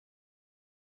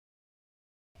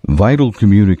Vital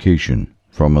Communication,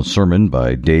 from a sermon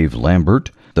by Dave Lambert,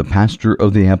 the pastor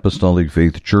of the Apostolic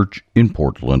Faith Church in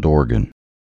Portland, Oregon.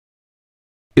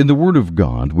 In the Word of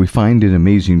God, we find an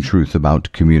amazing truth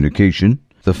about communication,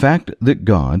 the fact that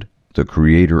God, the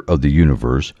Creator of the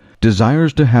universe,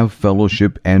 desires to have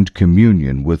fellowship and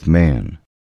communion with man.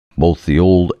 Both the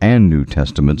Old and New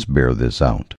Testaments bear this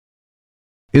out.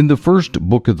 In the first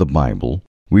book of the Bible,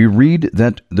 we read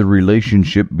that the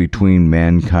relationship between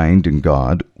mankind and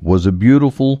God was a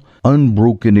beautiful,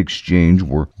 unbroken exchange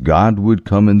where God would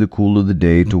come in the cool of the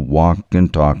day to walk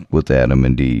and talk with Adam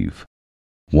and Eve.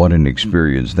 What an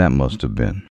experience that must have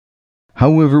been.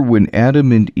 However, when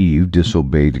Adam and Eve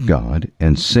disobeyed God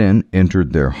and sin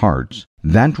entered their hearts,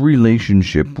 that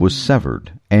relationship was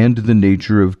severed, and the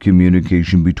nature of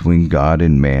communication between God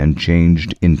and man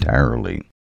changed entirely.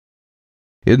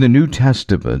 In the New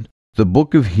Testament, the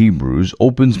book of Hebrews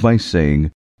opens by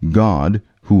saying, God,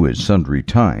 who at sundry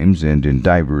times and in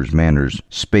divers manners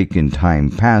spake in time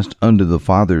past unto the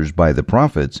fathers by the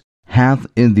prophets, hath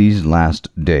in these last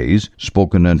days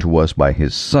spoken unto us by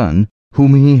his Son,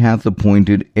 whom he hath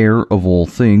appointed heir of all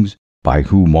things, by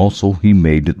whom also he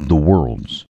made the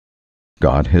worlds.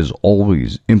 God has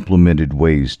always implemented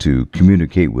ways to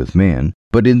communicate with man,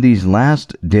 but in these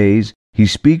last days he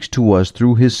speaks to us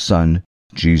through his Son,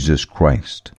 Jesus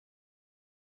Christ.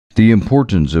 The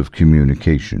importance of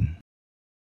communication.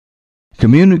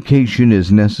 Communication is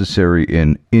necessary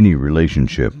in any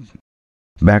relationship.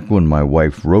 Back when my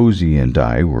wife Rosie and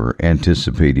I were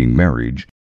anticipating marriage,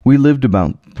 we lived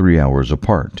about 3 hours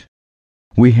apart.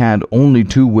 We had only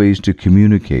 2 ways to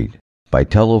communicate, by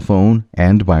telephone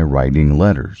and by writing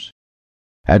letters.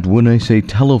 And when I say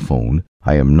telephone,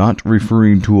 I am not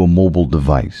referring to a mobile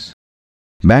device.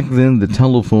 Back then, the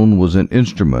telephone was an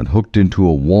instrument hooked into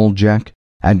a wall jack,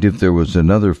 and if there was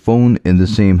another phone in the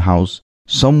same house,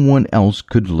 someone else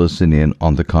could listen in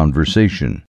on the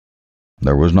conversation.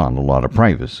 There was not a lot of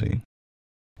privacy.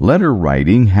 Letter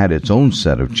writing had its own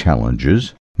set of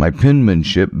challenges. My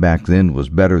penmanship back then was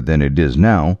better than it is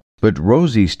now, but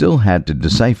Rosie still had to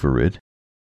decipher it.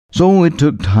 So it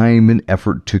took time and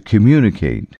effort to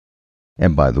communicate.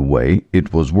 And by the way,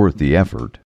 it was worth the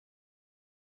effort.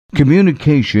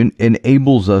 Communication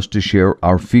enables us to share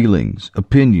our feelings,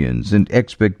 opinions, and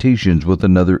expectations with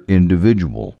another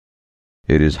individual.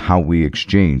 It is how we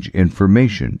exchange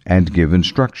information and give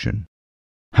instruction.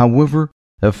 However,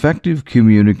 effective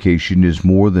communication is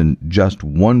more than just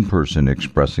one person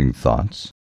expressing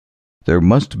thoughts. There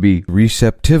must be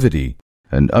receptivity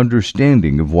and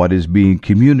understanding of what is being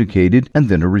communicated and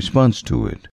then a response to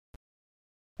it.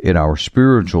 In our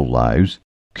spiritual lives,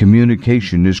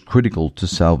 communication is critical to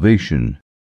salvation.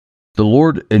 The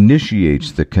Lord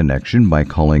initiates the connection by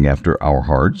calling after our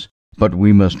hearts, but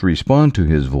we must respond to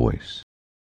his voice.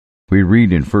 We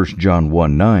read in 1 John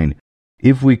 1:9,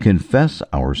 If we confess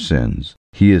our sins,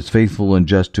 he is faithful and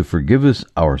just to forgive us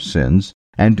our sins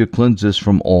and to cleanse us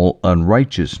from all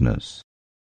unrighteousness.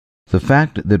 The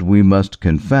fact that we must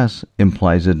confess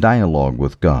implies a dialogue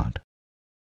with God.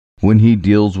 When he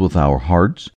deals with our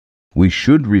hearts, we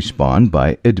should respond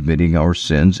by admitting our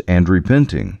sins and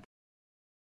repenting.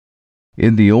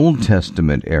 In the Old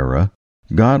Testament era,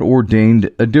 God ordained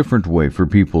a different way for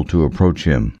people to approach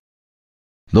him.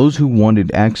 Those who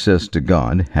wanted access to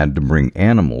God had to bring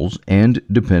animals and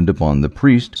depend upon the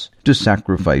priests to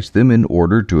sacrifice them in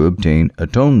order to obtain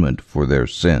atonement for their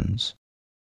sins.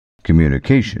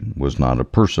 Communication was not a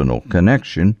personal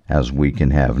connection as we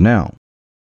can have now.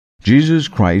 Jesus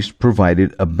Christ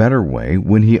provided a better way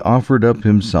when he offered up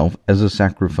himself as a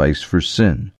sacrifice for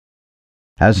sin.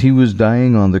 As he was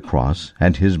dying on the cross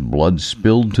and his blood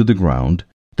spilled to the ground,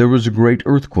 there was a great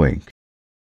earthquake.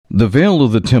 The veil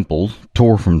of the temple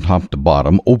tore from top to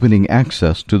bottom, opening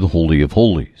access to the Holy of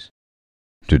Holies.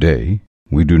 Today,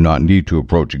 we do not need to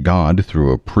approach God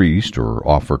through a priest or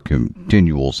offer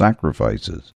continual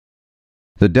sacrifices.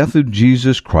 The death of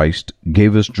Jesus Christ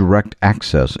gave us direct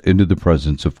access into the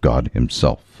presence of God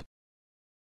himself.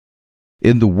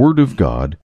 In the Word of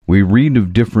God, we read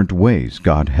of different ways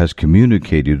God has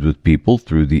communicated with people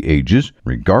through the ages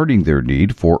regarding their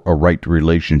need for a right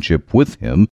relationship with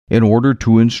him in order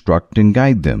to instruct and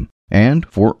guide them, and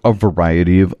for a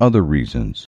variety of other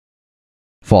reasons.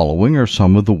 Following are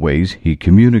some of the ways he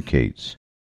communicates.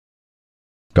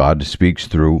 God speaks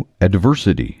through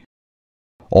adversity.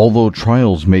 Although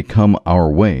trials may come our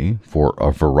way for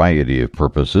a variety of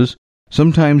purposes,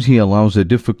 sometimes he allows a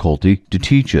difficulty to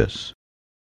teach us.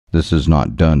 This is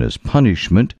not done as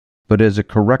punishment, but as a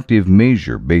corrective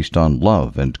measure based on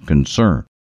love and concern.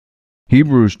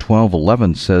 Hebrews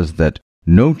 12:11 says that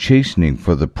no chastening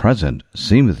for the present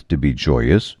seemeth to be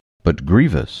joyous, but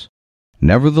grievous.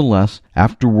 Nevertheless,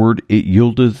 afterward it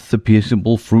yieldeth the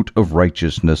peaceable fruit of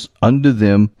righteousness unto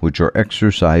them which are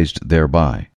exercised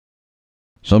thereby.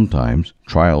 Sometimes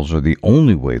trials are the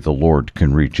only way the Lord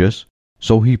can reach us,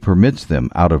 so he permits them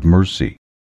out of mercy.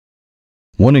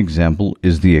 One example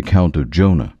is the account of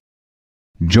Jonah.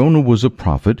 Jonah was a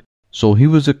prophet, so he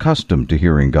was accustomed to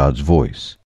hearing God's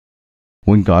voice.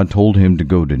 When God told him to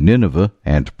go to Nineveh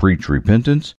and preach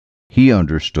repentance, he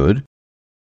understood.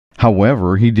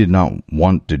 However, he did not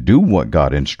want to do what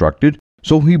God instructed,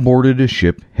 so he boarded a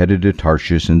ship headed to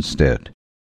Tarshish instead.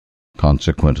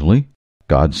 Consequently,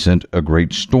 God sent a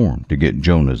great storm to get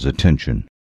Jonah's attention.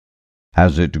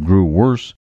 As it grew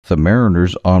worse, the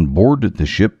mariners on board the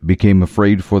ship became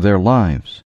afraid for their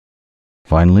lives.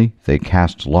 Finally, they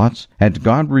cast lots, and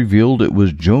God revealed it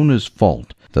was Jonah's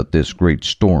fault that this great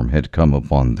storm had come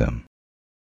upon them.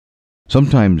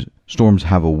 Sometimes storms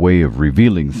have a way of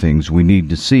revealing things we need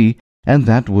to see, and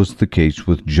that was the case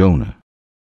with Jonah.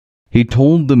 He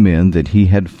told the men that he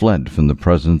had fled from the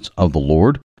presence of the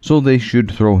Lord, so they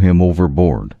should throw him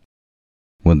overboard.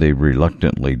 When they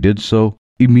reluctantly did so,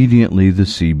 immediately the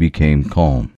sea became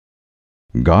calm.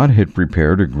 God had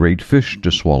prepared a great fish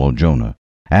to swallow Jonah,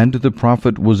 and the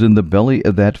prophet was in the belly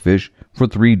of that fish for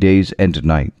 3 days and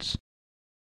nights.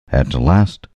 At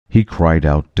last he cried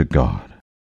out to God.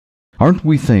 Aren't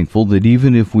we thankful that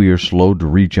even if we are slow to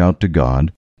reach out to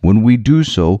God, when we do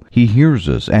so, he hears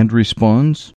us and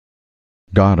responds?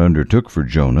 God undertook for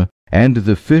Jonah, and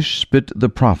the fish spit the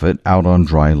prophet out on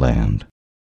dry land.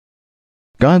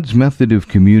 God's method of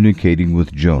communicating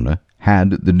with Jonah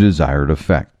had the desired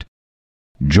effect.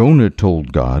 Jonah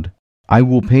told God, "I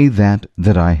will pay that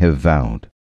I have vowed."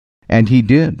 And he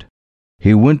did.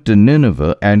 He went to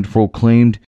Nineveh and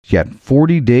proclaimed, "Yet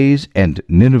 40 days and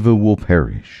Nineveh will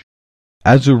perish."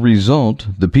 As a result,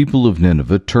 the people of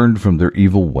Nineveh turned from their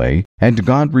evil way, and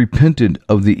God repented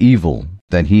of the evil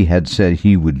that he had said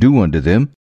he would do unto them,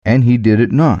 and he did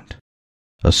it not.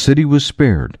 A city was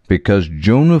spared because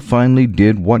Jonah finally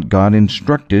did what God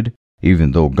instructed,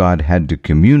 even though God had to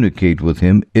communicate with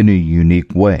him in a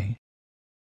unique way.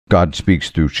 God speaks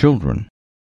through children.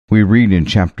 We read in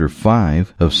chapter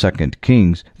 5 of 2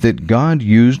 Kings that God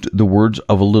used the words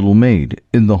of a little maid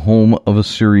in the home of a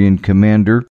Syrian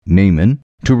commander, Naaman,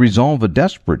 to resolve a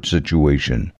desperate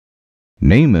situation.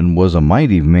 Naaman was a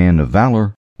mighty man of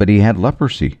valor, but he had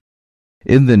leprosy.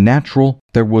 In the natural,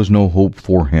 there was no hope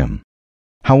for him.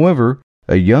 However,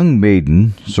 a young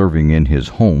maiden serving in his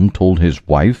home told his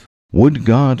wife, "Would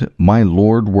God, my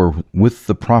Lord, were with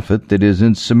the prophet that is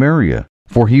in Samaria,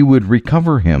 for he would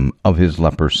recover him of his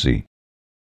leprosy."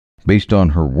 Based on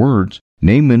her words,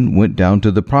 Naaman went down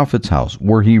to the prophet's house,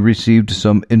 where he received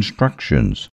some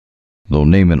instructions. Though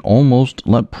Naaman almost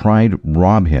let pride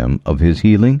rob him of his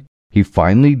healing, he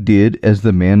finally did as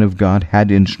the man of God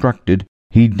had instructed.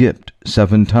 He dipped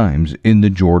 7 times in the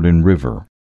Jordan River.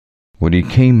 When he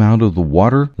came out of the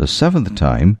water the 7th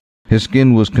time, his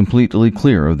skin was completely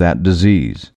clear of that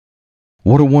disease.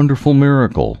 What a wonderful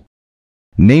miracle!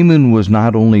 Naaman was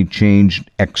not only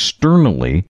changed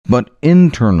externally, but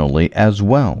internally as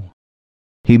well.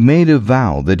 He made a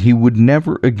vow that he would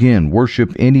never again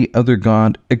worship any other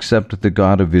god except the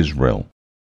God of Israel.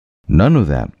 None of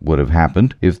that would have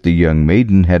happened if the young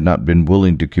maiden had not been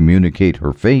willing to communicate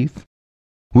her faith.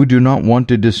 We do not want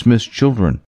to dismiss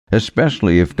children,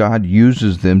 especially if God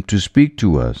uses them to speak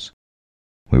to us.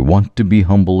 We want to be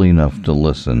humble enough to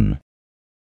listen.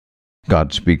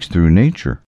 God speaks through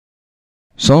nature.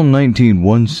 Psalm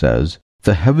 19:1 says,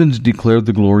 "The heavens declare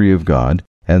the glory of God,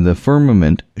 and the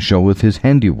firmament showeth his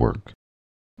handiwork."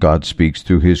 God speaks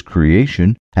through his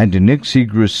creation, and Nick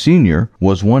Segrist Sr.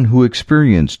 was one who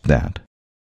experienced that.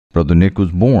 Brother Nick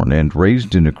was born and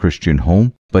raised in a Christian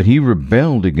home, but he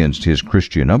rebelled against his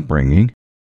Christian upbringing.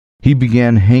 He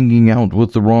began hanging out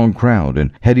with the wrong crowd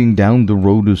and heading down the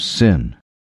road of sin.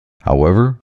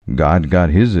 However, God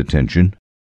got his attention.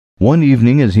 One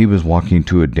evening as he was walking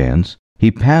to a dance,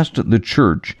 he passed the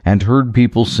church and heard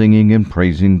people singing and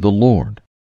praising the Lord.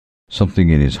 Something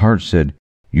in his heart said,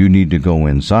 "You need to go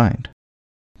inside."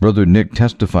 Brother Nick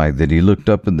testified that he looked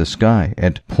up in the sky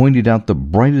and pointed out the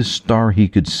brightest star he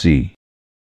could see.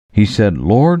 He said,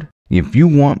 "Lord, if you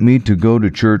want me to go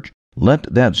to church, let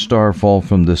that star fall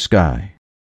from the sky."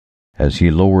 As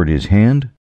he lowered his hand,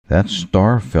 that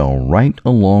star fell right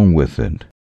along with it.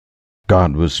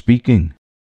 God was speaking.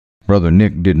 Brother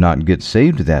Nick did not get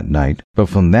saved that night, but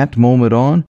from that moment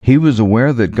on, he was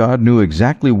aware that God knew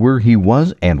exactly where he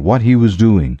was and what he was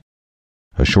doing.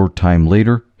 A short time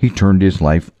later, he turned his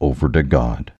life over to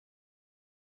God.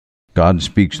 God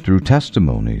speaks through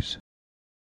testimonies.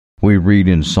 We read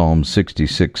in Psalm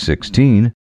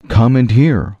 66:16, "Come and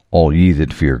hear, all ye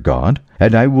that fear God,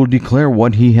 and I will declare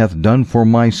what he hath done for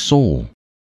my soul."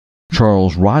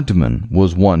 Charles Rodman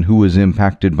was one who was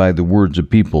impacted by the words of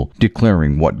people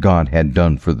declaring what God had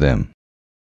done for them.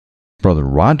 Brother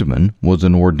Rodman was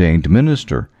an ordained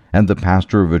minister and the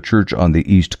pastor of a church on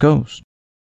the East Coast.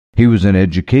 He was an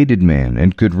educated man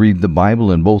and could read the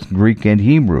Bible in both Greek and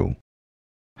Hebrew.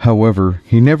 However,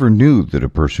 he never knew that a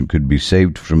person could be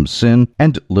saved from sin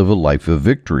and live a life of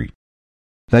victory.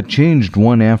 That changed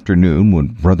one afternoon when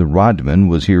Brother Rodman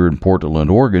was here in Portland,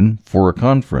 Oregon, for a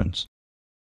conference.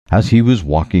 As he was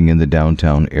walking in the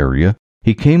downtown area,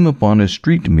 he came upon a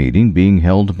street meeting being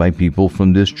held by people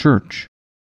from this church.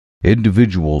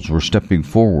 Individuals were stepping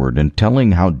forward and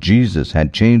telling how Jesus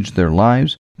had changed their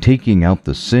lives, taking out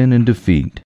the sin and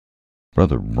defeat.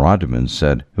 Brother Rodman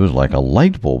said it was like a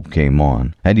light bulb came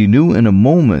on, and he knew in a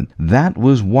moment that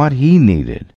was what he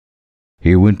needed.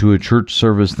 He went to a church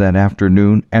service that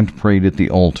afternoon and prayed at the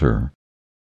altar.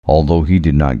 Although he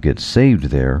did not get saved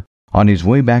there, on his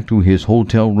way back to his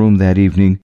hotel room that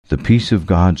evening, the peace of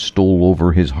God stole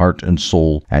over his heart and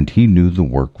soul, and he knew the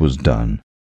work was done.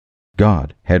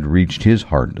 God had reached his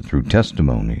heart through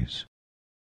testimonies.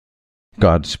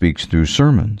 God speaks through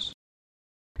sermons.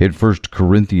 In 1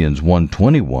 Corinthians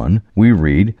 1:21, we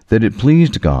read that it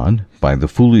pleased God, by the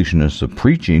foolishness of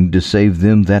preaching, to save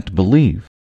them that believe.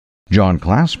 John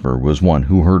Clasper was one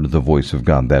who heard the voice of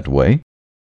God that way.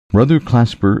 Brother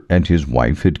Clasper and his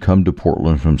wife had come to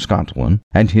Portland from Scotland,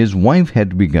 and his wife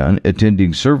had begun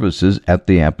attending services at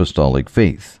the Apostolic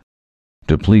Faith.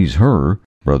 To please her,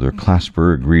 Brother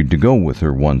Clasper agreed to go with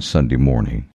her one Sunday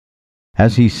morning.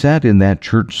 As he sat in that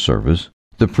church service,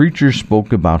 the preacher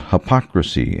spoke about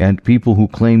hypocrisy and people who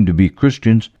claimed to be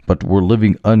Christians but were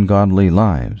living ungodly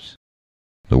lives.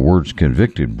 The words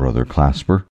convicted Brother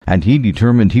Clasper, and he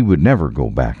determined he would never go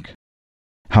back.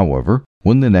 However,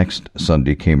 when the next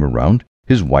Sunday came around,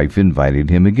 his wife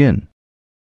invited him again.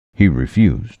 He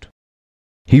refused.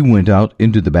 He went out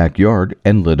into the backyard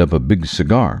and lit up a big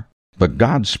cigar, but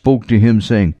God spoke to him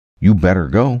saying, "You better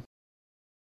go."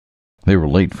 They were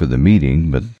late for the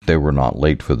meeting, but they were not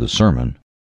late for the sermon.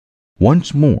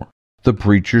 Once more, the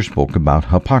preacher spoke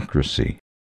about hypocrisy.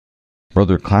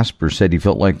 Brother Clasper said he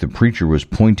felt like the preacher was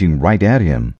pointing right at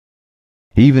him.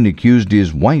 He even accused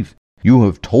his wife, "You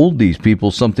have told these people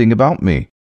something about me."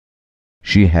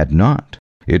 She had not.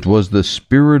 It was the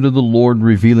Spirit of the Lord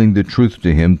revealing the truth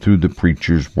to him through the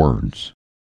preacher's words.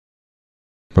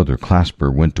 Brother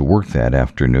Clasper went to work that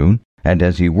afternoon, and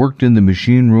as he worked in the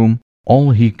machine room, all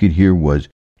he could hear was,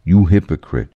 "You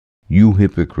hypocrite, you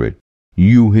hypocrite,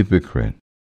 you hypocrite."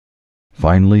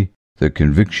 Finally, the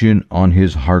conviction on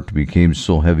his heart became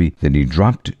so heavy that he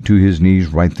dropped to his knees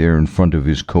right there in front of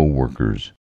his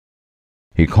co-workers.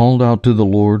 He called out to the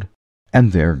Lord,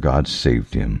 and there God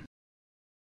saved him.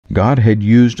 God had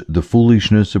used the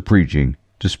foolishness of preaching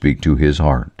to speak to his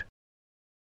heart.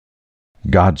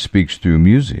 God speaks through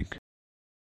music.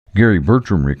 Gary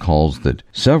Bertram recalls that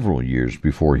several years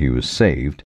before he was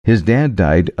saved, his dad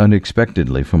died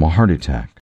unexpectedly from a heart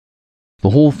attack. The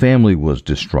whole family was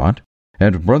distraught,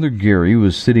 and Brother Gary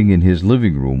was sitting in his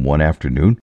living room one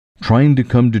afternoon, trying to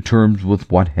come to terms with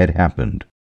what had happened.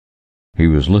 He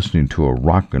was listening to a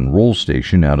rock and roll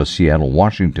station out of Seattle,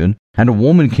 Washington, and a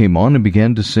woman came on and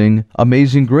began to sing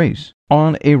 "Amazing Grace"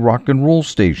 on a rock and roll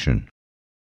station.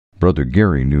 Brother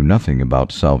Gary knew nothing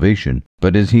about salvation,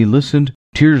 but as he listened,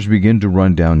 tears began to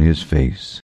run down his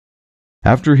face.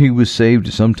 After he was saved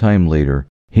some time later,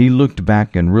 he looked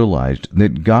back and realized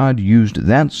that God used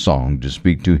that song to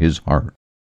speak to his heart.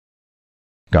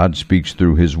 God speaks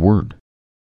through his word.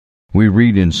 We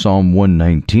read in Psalm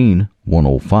 119,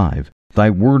 105, "Thy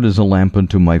word is a lamp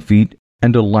unto my feet,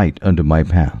 and a light unto my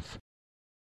path."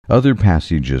 Other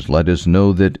passages let us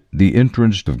know that the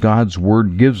entrance of God's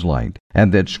word gives light,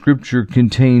 and that Scripture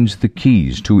contains the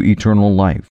keys to eternal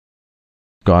life.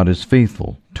 God is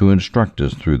faithful to instruct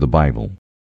us through the Bible.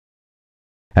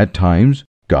 At times,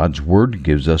 God's word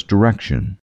gives us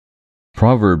direction.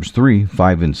 Proverbs 3,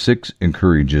 5, and 6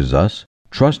 encourages us,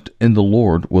 "Trust in the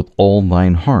Lord with all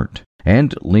thine heart,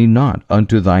 and lean not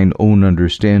unto thine own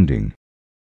understanding.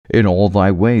 In all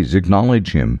thy ways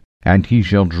acknowledge him, and he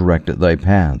shall direct thy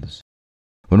paths."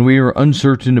 When we are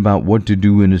uncertain about what to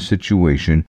do in a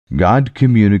situation, God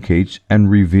communicates and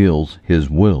reveals his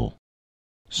will.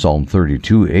 Psalm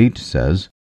 32:8 says,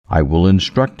 "I will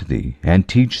instruct thee, and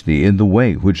teach thee in the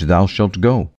way which thou shalt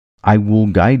go. I will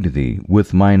guide thee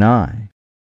with mine eye."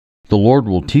 The Lord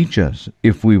will teach us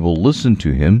if we will listen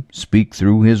to him speak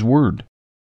through his word.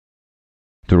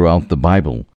 Throughout the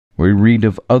Bible, we read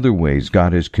of other ways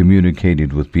God has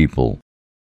communicated with people.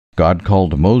 God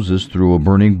called Moses through a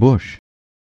burning bush.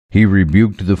 He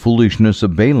rebuked the foolishness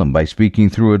of Balaam by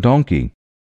speaking through a donkey.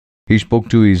 He spoke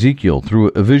to Ezekiel through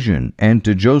a vision, and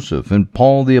to Joseph and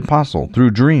Paul the Apostle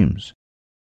through dreams.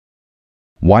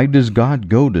 Why does God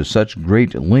go to such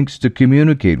great lengths to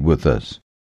communicate with us?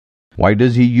 Why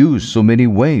does He use so many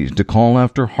ways to call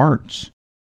after hearts?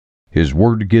 His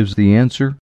Word gives the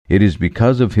answer. It is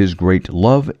because of His great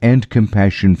love and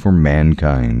compassion for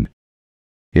mankind.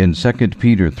 In 2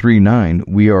 Peter 3:9,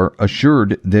 we are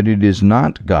assured that it is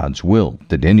not God's will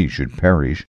that any should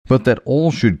perish, but that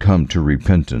all should come to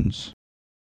repentance.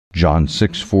 John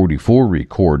 6:44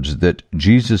 records that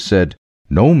Jesus said,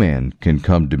 "No man can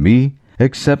come to me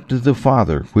except the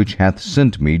Father which hath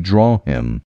sent me draw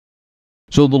him."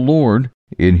 So the Lord,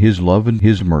 in His love and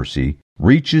His mercy,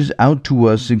 reaches out to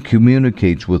us and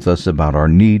communicates with us about our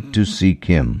need to seek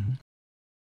Him.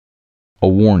 A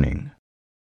warning.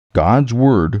 God's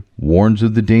Word warns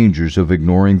of the dangers of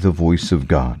ignoring the voice of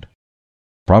God.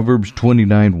 Proverbs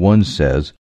 29:1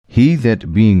 says, "He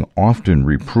that being often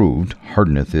reproved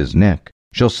hardeneth his neck,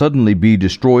 shall suddenly be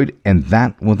destroyed, and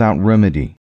that without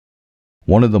remedy."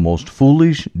 One of the most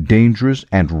foolish, dangerous,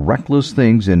 and reckless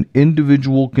things an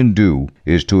individual can do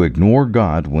is to ignore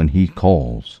God when He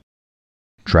calls.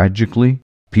 Tragically,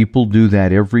 people do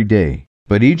that every day,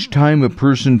 but each time a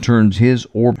person turns his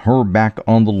or her back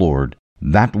on the Lord,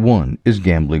 that one is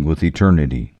gambling with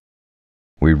eternity.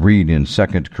 We read in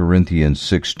 2 Corinthians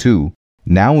 6:2,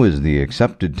 "Now is the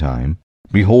accepted time.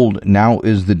 Behold, now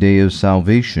is the day of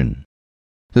salvation."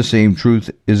 The same truth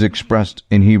is expressed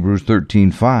in Hebrews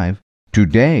 13:5,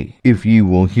 "Today, if ye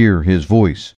will hear His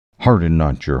voice, harden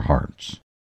not your hearts."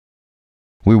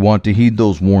 We want to heed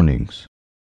those warnings.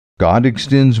 God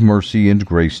extends mercy and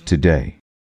grace today.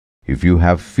 If you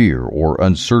have fear or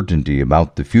uncertainty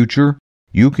about the future,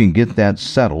 you can get that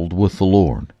settled with the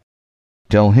Lord.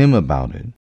 Tell Him about it.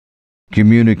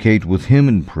 Communicate with Him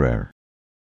in prayer.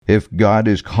 If God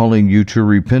is calling you to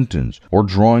repentance or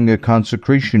drawing a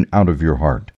consecration out of your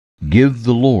heart, give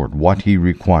the Lord what He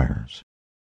requires.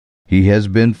 He has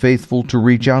been faithful to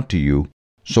reach out to you,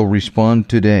 so respond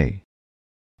today.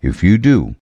 If you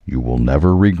do, you will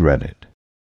never regret it.